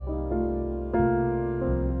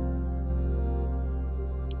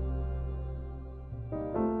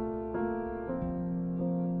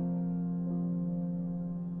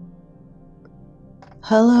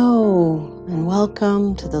Hello, and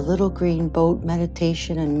welcome to the Little Green Boat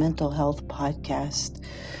Meditation and Mental Health Podcast.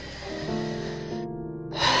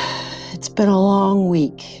 It's been a long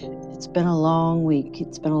week. It's been a long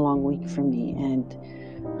week for me. And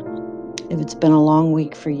if it's been a long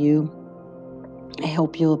week for you, I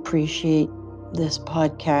hope you'll appreciate this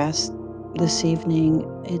podcast this evening.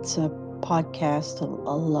 It's a podcast, a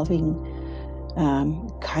loving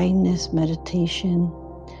kindness meditation.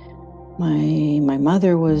 My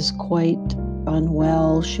mother was quite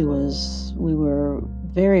unwell. We were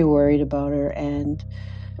very worried about her. And,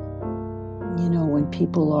 when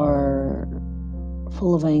people are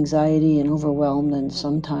full of anxiety and overwhelmed, and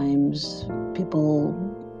sometimes people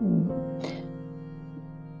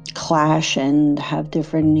clash and have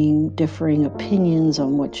differing opinions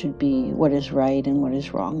on what is right and what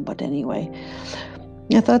is wrong. But anyway,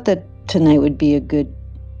 I thought that tonight would be a good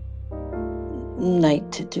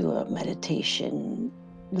night to do a meditation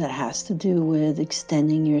that has to do with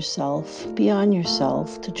extending yourself beyond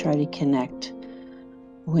yourself to try to connect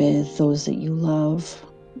with those that you love,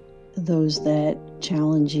 those that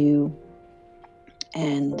challenge you,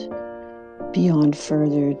 and beyond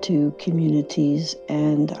further to communities.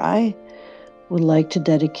 And I would like to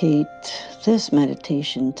dedicate this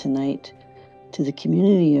meditation tonight to the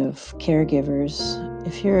community of caregivers.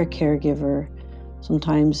 If you're a caregiver,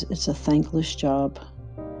 sometimes it's a thankless job.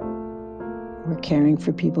 We're caring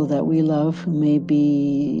for people that we love who may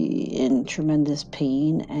be in tremendous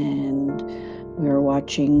pain, and we're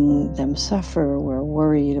watching them suffer. We're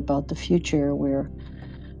worried about the future. We're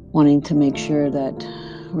wanting to make sure that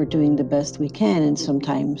we're doing the best we can, and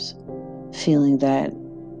sometimes feeling that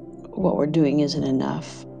what we're doing isn't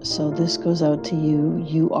enough. So this goes out to you.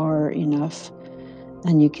 You are enough,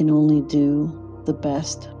 and you can only do the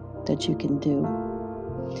best that you can do.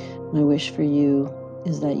 My wish for you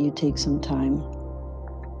is that you take some time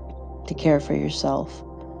to care for yourself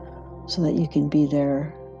so that you can be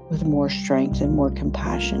there with more strength and more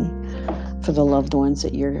compassion for the loved ones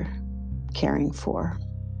that you're caring for.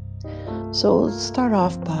 So let's start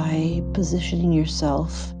off by positioning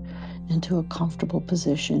yourself into a comfortable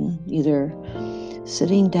position, either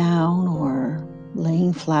sitting down or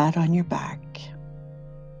laying flat on your back.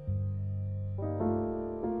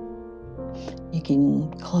 You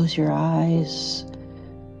can close your eyes,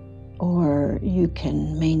 or you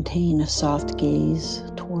can maintain a soft gaze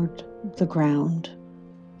toward the ground.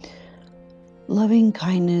 Loving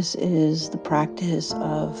kindness is the practice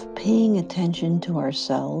of paying attention to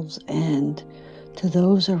ourselves and to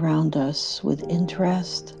those around us with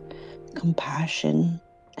interest, compassion,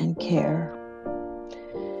 and care.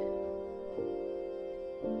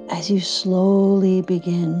 As you slowly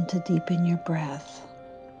begin to deepen your breath,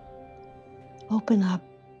 open up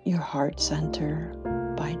your heart center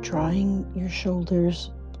by drawing your shoulders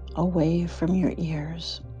away from your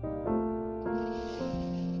ears.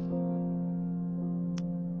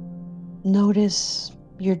 Notice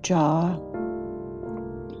your jaw,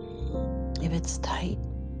 if it's tight,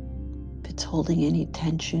 if it's holding any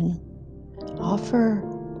tension. Offer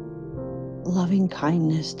loving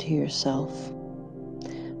kindness to yourself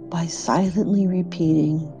by silently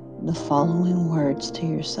repeating the following words to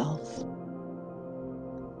yourself.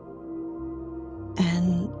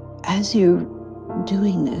 And as you're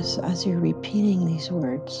doing this, as you're repeating these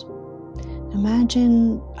words,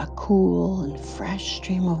 imagine a cool and fresh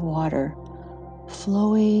stream of water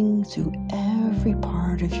flowing through every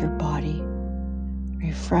part of your body,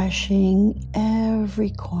 refreshing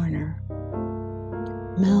every corner,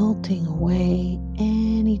 melting away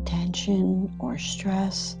any tension or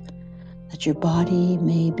stress that your body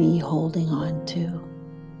may be holding on to.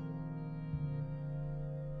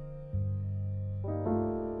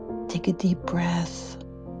 Take a deep breath.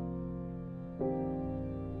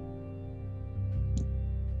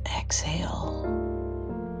 Exhale.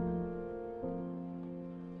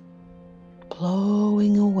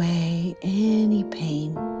 Blowing away any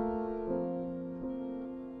pain.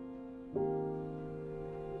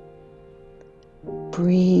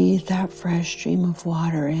 Breathe that fresh stream of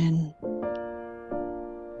water in.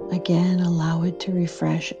 Again, allow it to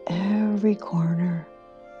refresh every corner,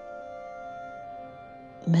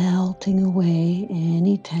 melting away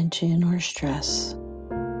any tension or stress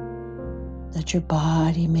that your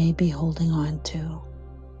body may be holding on to.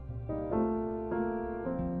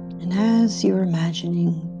 And as you're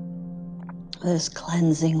imagining this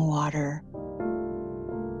cleansing water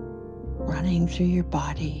running through your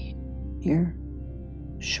body, your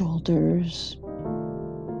shoulders,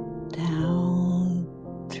 down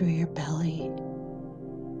through your belly,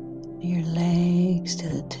 your legs to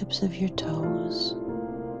the tips of your toes,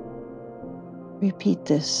 Repeat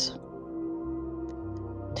this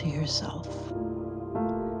to yourself.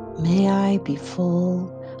 May I be full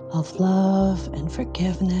of love and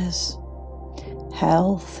forgiveness,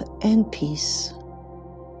 health and peace.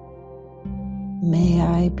 May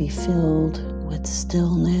I be filled with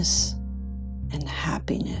stillness and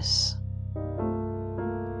happiness.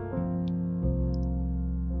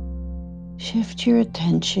 Shift your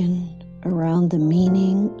attention around the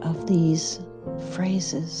meaning of these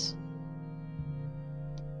phrases.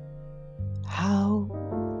 How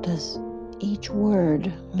does each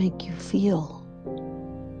word make you feel?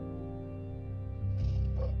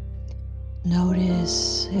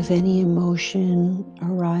 Notice if any emotion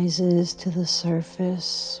arises to the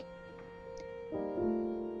surface.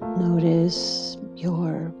 Notice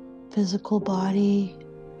your physical body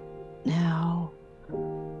now.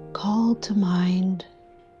 Call to mind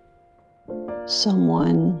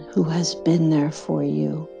someone who has been there for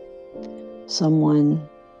you, someone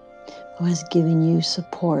who has given you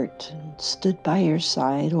support and stood by your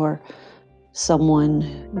side, or someone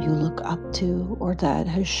you look up to or that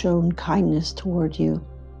has shown kindness toward you.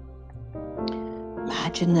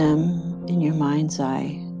 Imagine them in your mind's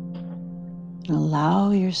eye and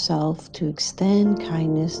allow yourself to extend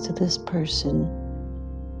kindness to this person,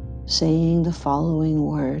 saying the following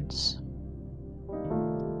words.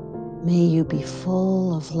 May you be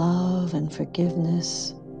full of love and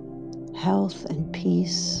forgiveness, health and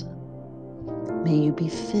peace. May you be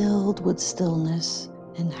filled with stillness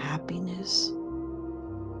and happiness.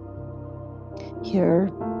 Here,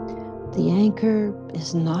 the anchor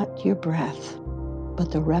is not your breath,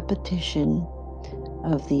 but the repetition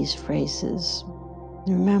of these phrases.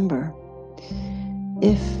 Remember,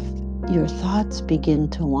 if your thoughts begin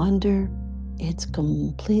to wander, it's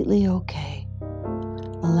completely okay.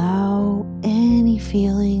 Allow any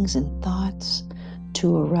feelings and thoughts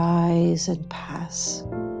to arise and pass.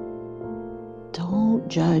 Don't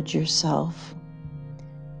judge yourself.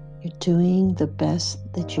 You're doing the best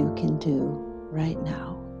that you can do right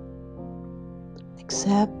now.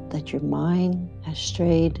 Accept that your mind has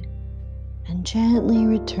strayed and gently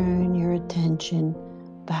return your attention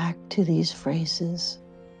back to these phrases,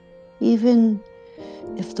 even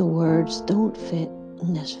if the words don't fit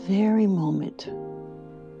in this very moment,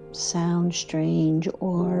 sound strange,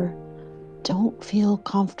 or don't feel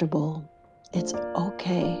comfortable. It's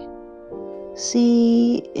okay.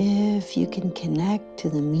 See if you can connect to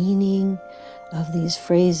the meaning of these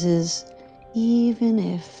phrases, even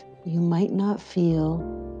if you might not feel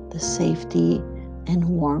the safety and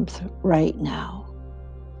warmth right now.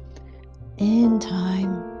 In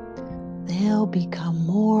time, they'll become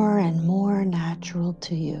more and more natural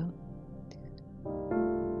to you.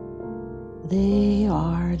 They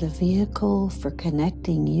are the vehicle for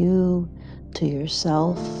connecting you to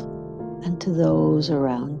yourself and to those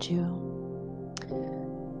around you.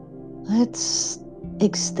 Let's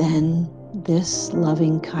extend this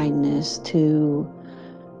loving kindness to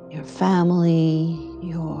your family,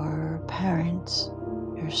 your parents,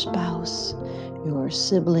 your spouse, your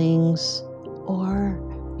siblings, or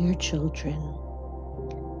your children.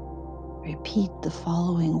 Repeat the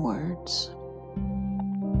following words.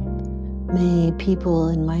 May people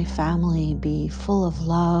in my family be full of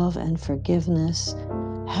love and forgiveness,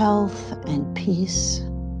 health and peace.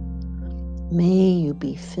 May you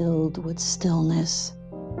be filled with stillness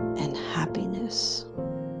and happiness.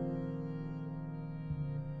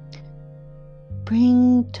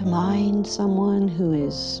 Bring to mind someone who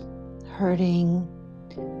is hurting,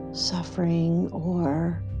 suffering,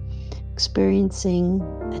 or experiencing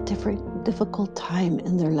a difficult time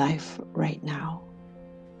in their life right now.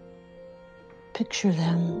 Picture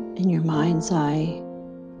them in your mind's eye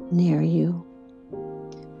near you.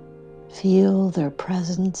 Feel their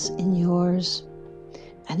presence in yours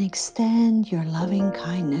and extend your loving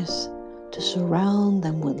kindness to surround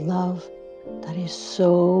them with love that is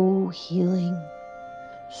so healing,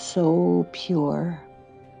 so pure,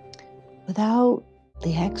 without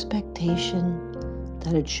the expectation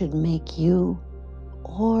that it should make you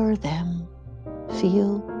or them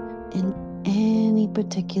feel in any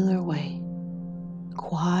particular way.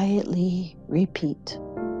 Quietly repeat.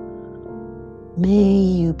 May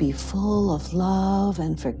you be full of love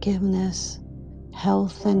and forgiveness,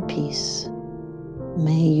 health and peace.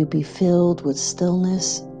 May you be filled with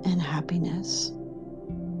stillness and happiness.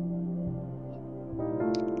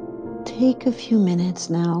 Take a few minutes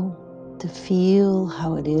now to feel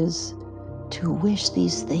how it is to wish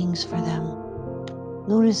these things for them,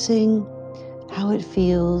 noticing how it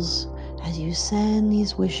feels as you send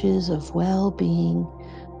these wishes of well-being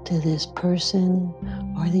to this person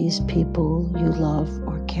or these people you love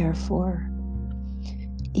or care for.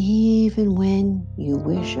 even when you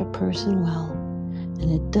wish a person well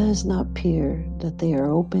and it does not appear that they are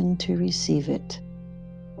open to receive it.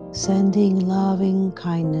 Sending loving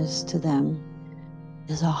kindness to them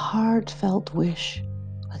is a heartfelt wish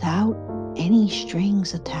without any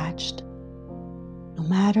strings attached. No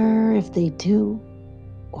matter if they do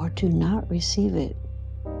or do not receive it,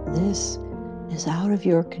 this is out of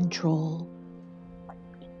your control.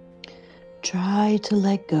 Try to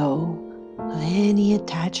let go of any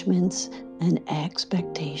attachments and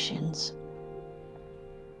expectations.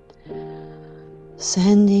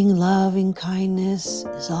 Sending loving kindness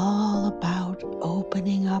is all about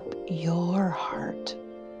opening up your heart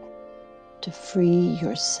to free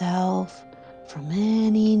yourself from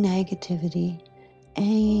any negativity,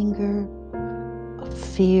 anger, or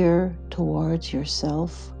fear towards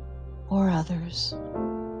yourself or others.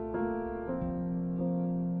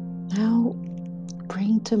 Now,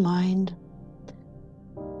 bring to mind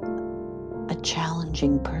a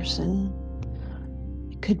challenging person.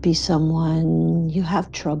 It could be someone you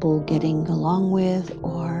have trouble getting along with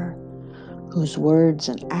or whose words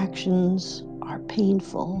and actions are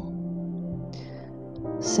painful.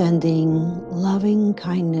 Sending loving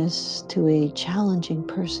kindness to a challenging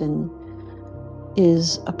person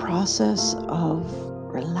is a process of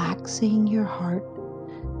relaxing your heart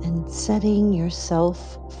and setting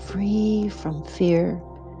yourself free from fear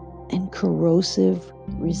and corrosive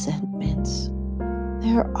resentments.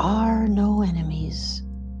 There are no enemies.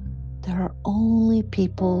 There are only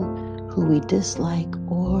people who we dislike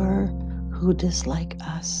or who dislike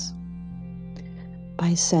us.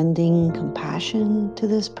 By sending compassion to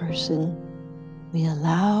this person, we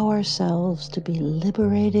allow ourselves to be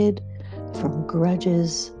liberated from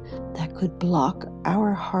grudges that could block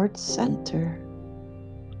our heart center.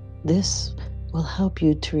 This will help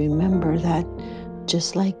you to remember that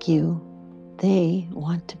just like you, they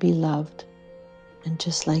want to be loved. And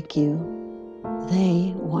just like you,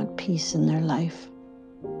 they want peace in their life.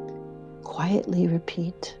 Quietly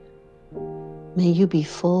repeat, may you be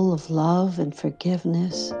full of love and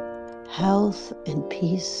forgiveness, health and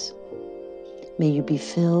peace. May you be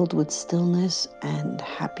filled with stillness and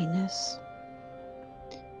happiness.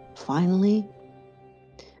 Finally,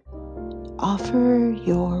 offer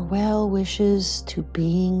your well wishes to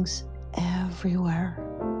beings everywhere.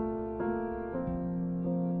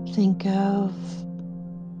 Think of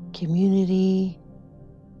community,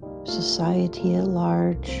 society at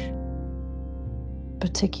large,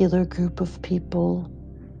 particular group of people,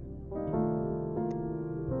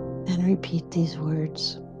 and repeat these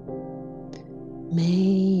words. May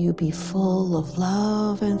you be full of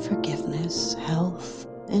love and forgiveness, health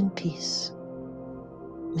and peace.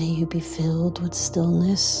 May you be filled with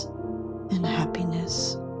stillness and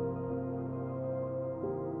happiness.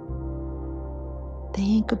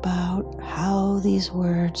 Think about how these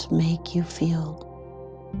words make you feel.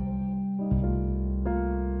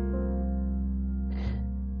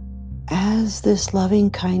 As this loving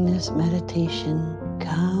kindness meditation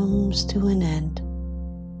comes to an end,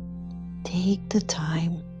 take the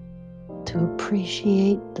time to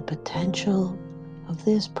appreciate the potential of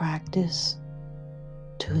this practice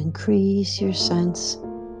to increase your sense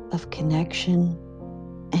of connection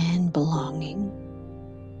and belonging.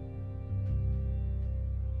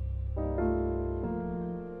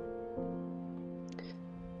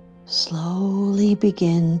 Slowly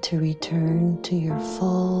begin to return to your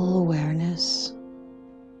full awareness.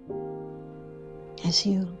 As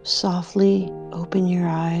you softly open your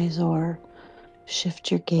eyes or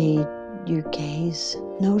shift your gaze,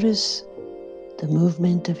 notice the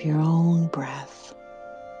movement of your own breath.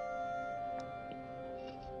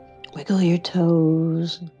 Wiggle your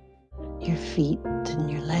toes, your feet and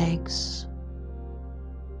your legs.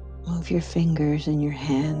 Move your fingers and your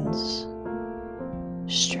hands.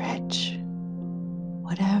 Stretch.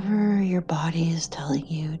 Whatever your body is telling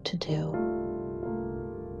you to do.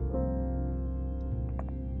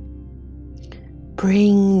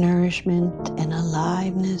 Bring nourishment and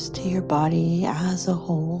aliveness to your body as a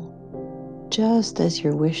whole, just as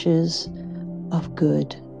your wishes of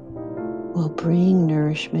good will bring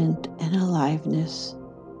nourishment and aliveness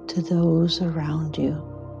to those around you.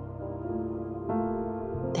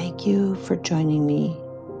 Thank you for joining me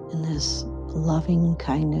in this loving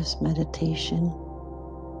kindness meditation.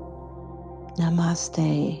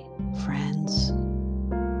 Namaste, friends.